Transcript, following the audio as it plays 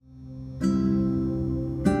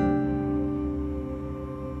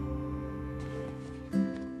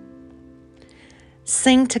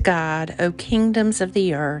Sing to God, O kingdoms of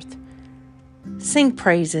the earth. Sing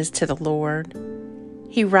praises to the Lord.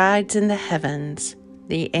 He rides in the heavens,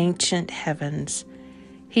 the ancient heavens.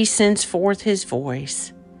 He sends forth his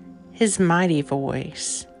voice, his mighty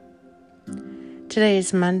voice. Today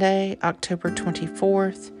is Monday, October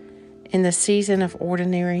 24th, in the season of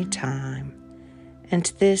ordinary time,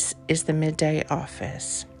 and this is the Midday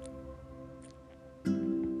Office.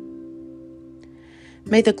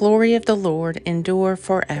 May the glory of the Lord endure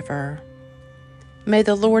forever. May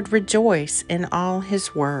the Lord rejoice in all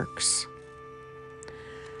his works.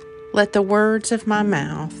 Let the words of my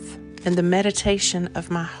mouth and the meditation of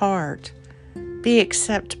my heart be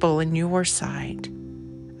acceptable in your sight,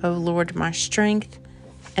 O Lord, my strength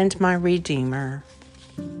and my Redeemer.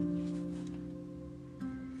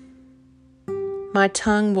 My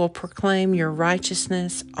tongue will proclaim your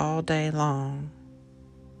righteousness all day long.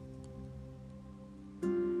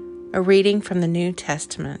 A reading from the New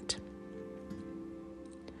Testament.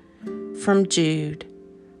 From Jude,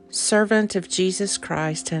 servant of Jesus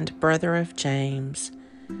Christ and brother of James,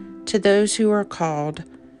 to those who are called,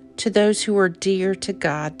 to those who are dear to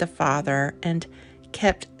God the Father and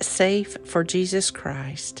kept safe for Jesus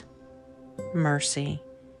Christ, mercy,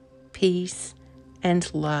 peace, and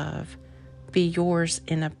love be yours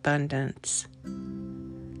in abundance.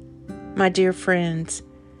 My dear friends,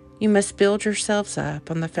 you must build yourselves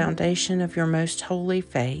up on the foundation of your most holy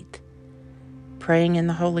faith, praying in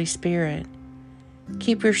the Holy Spirit.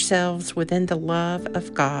 Keep yourselves within the love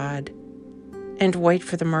of God and wait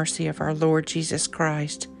for the mercy of our Lord Jesus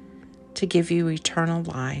Christ to give you eternal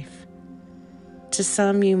life. To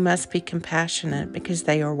some you must be compassionate because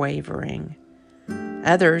they are wavering.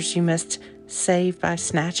 Others you must save by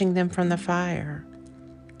snatching them from the fire.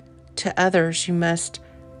 To others you must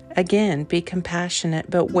again be compassionate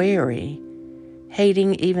but wary,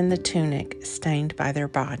 hating even the tunic stained by their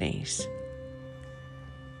bodies.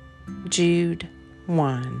 Jude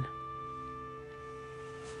 1.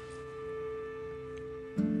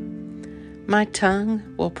 My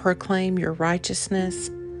tongue will proclaim your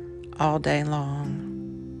righteousness all day long.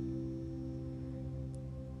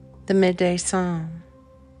 The Midday Psalm.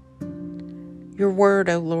 Your word,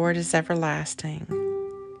 O Lord, is everlasting.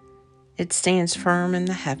 It stands firm in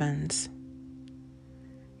the heavens.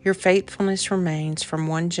 Your faithfulness remains from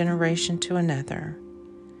one generation to another.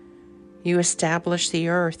 You establish the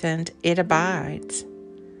earth, and it abides.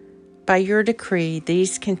 By your decree,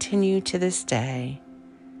 these continue to this day.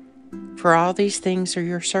 For all these things are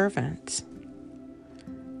your servants.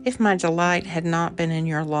 If my delight had not been in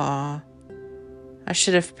your law, I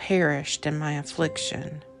should have perished in my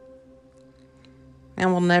affliction. I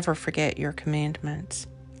will never forget your commandments,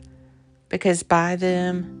 because by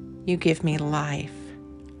them you give me life.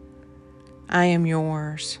 I am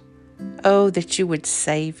yours. Oh, that you would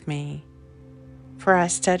save me, for I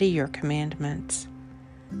study your commandments.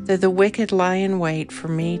 Though the wicked lie in wait for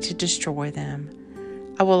me to destroy them,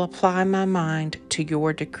 I will apply my mind to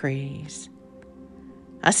your decrees.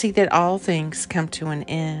 I see that all things come to an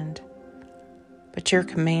end, but your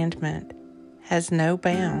commandment has no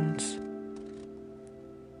bounds.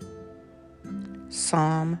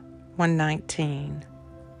 Psalm 119.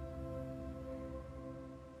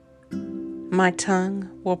 My tongue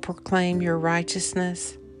will proclaim your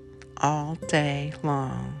righteousness all day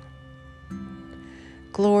long.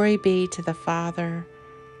 Glory be to the Father,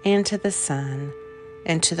 and to the Son,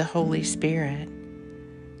 and to the Holy Spirit,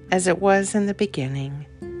 as it was in the beginning,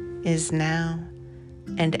 is now,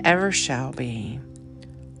 and ever shall be,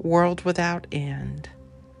 world without end.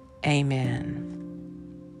 Amen.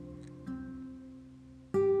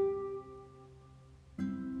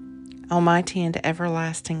 Almighty and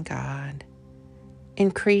everlasting God,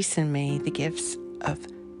 increase in me the gifts of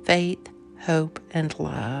faith, hope, and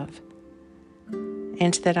love,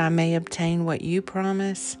 and that I may obtain what you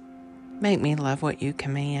promise, make me love what you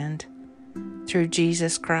command, through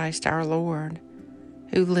Jesus Christ our Lord,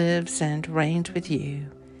 who lives and reigns with you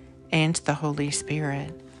and the Holy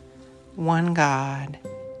Spirit, one God,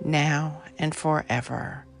 now and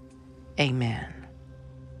forever. Amen.